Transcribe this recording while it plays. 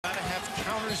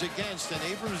Summers against, and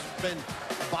Abrams has been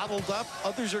bottled up.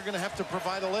 Others are going to have to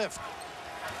provide a lift.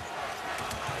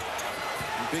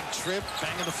 Big trip,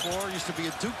 banging the floor. Used to be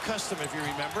a Duke custom, if you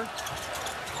remember.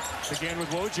 Again with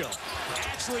Wojo.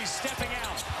 Actually stepping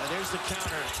out. And there's the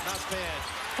counter. Not bad.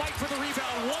 Fight for the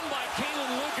rebound. Won by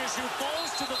Kalen Lucas, who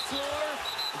falls to the floor.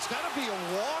 It's got to be a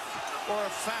walk or a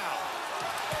foul.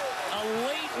 A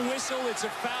late whistle. It's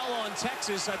a foul on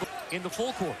Texas in the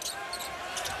full court.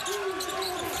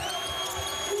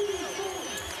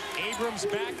 Abrams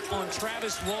back on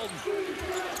Travis Walton.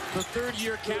 The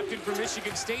third-year captain for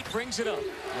Michigan State brings it up.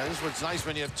 Yeah, this is what's nice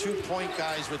when you have 2-point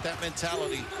guys with that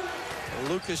mentality.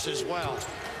 Lucas as well.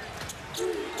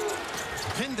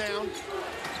 Pin down.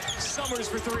 Summers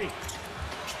for three.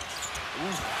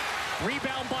 Ooh.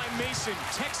 Rebound by Mason.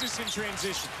 Texas in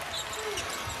transition.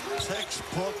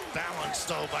 Textbook balance,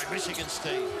 though, by Michigan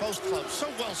State. Both clubs so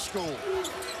well schooled.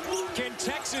 Can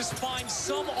Texas find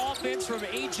some offense from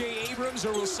A.J. Abrams,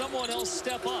 or will someone else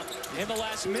step up in the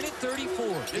last minute 34?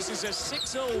 This is a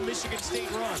 6-0 Michigan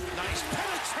State run. Nice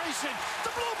penetration. The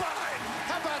blow by.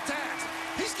 How about that?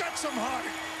 He's got some heart.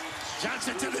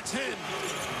 Johnson to the 10.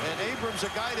 And Abrams, a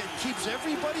guy that keeps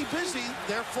everybody busy,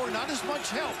 therefore not as much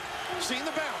help. Seeing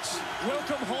the bounce.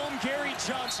 Welcome home, Gary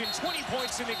Johnson. 20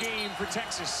 points in the game for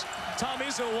Texas. Tom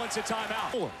Izzo wants a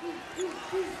timeout.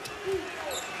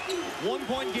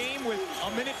 1-point game with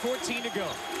a minute 14 to go.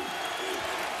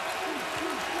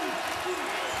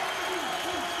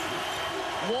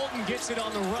 Walton gets it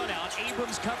on the run out.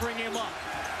 Abrams covering him up.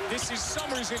 This is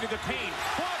Summers into the paint.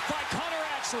 Blocked by Connor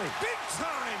Ashley. Big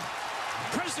time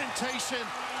presentation.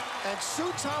 And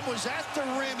Sutom was at the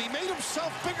rim. He made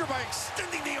himself bigger by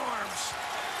extending the arms.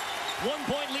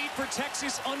 1-point lead for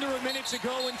Texas, under a minute to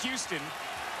go in Houston.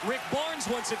 Rick Barnes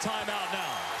wants a timeout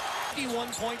now.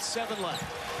 51.7 left.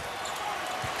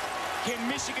 Can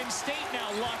Michigan State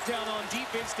now lock down on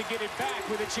defense to get it back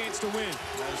with a chance to win?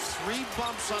 There's 3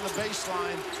 bumps on the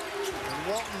baseline, and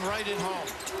Walton right at home.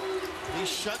 He's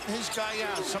shutting his guy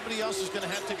out. Somebody else is going to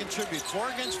have to contribute. 4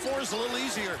 against 4 is a little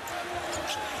easier.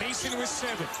 Mason with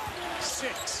 7.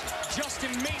 6.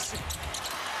 Justin Mason.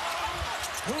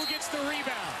 Who gets the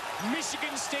rebound?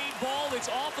 Michigan State ball. It's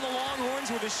off of the Longhorns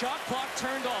with the shot clock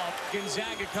turned off.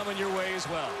 Gonzaga coming your way as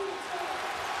well.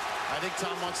 I think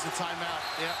Tom wants the timeout.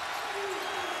 Yeah.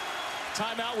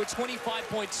 Timeout with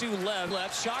 25.2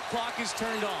 left. Shot clock is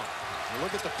turned off.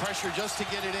 Look at the pressure just to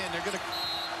get it in. They're going to...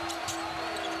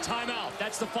 Timeout.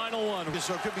 That's the final one.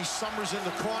 So it could be Summers in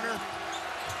the corner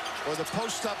or the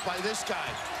post up by this guy.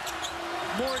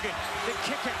 Morgan, the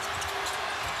kick out.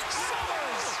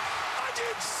 Summers!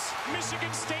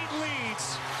 Michigan State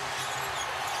leads.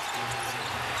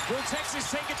 Will Texas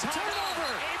take a turnover?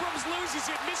 Abrams loses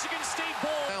it. Michigan State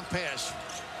ball. Down pass.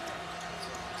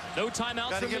 No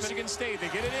timeouts for Michigan State. They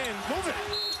get it in. Move it.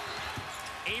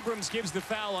 Abrams gives the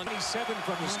foul on 27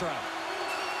 from the strike.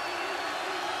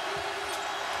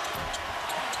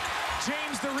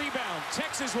 James the rebound.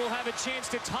 Texas will have a chance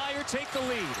to tie or take the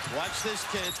lead. Watch this,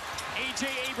 kid. A.J.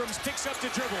 Abrams picks up the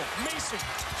dribble. Mason,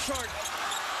 short.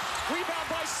 Rebound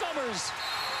by Summers.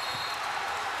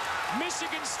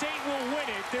 Michigan State will win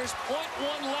it. There's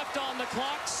 .1 left on the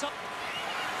clock.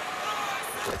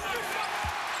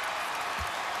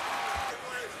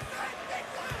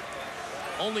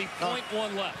 Only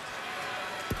 .1 left.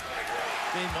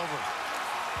 Game over.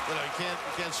 You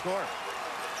can't score.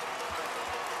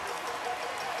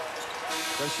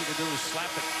 Best you can do is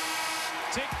slap it.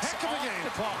 Ticks off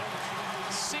the clock.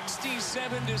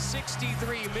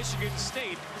 67-63, Michigan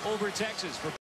State over Texas.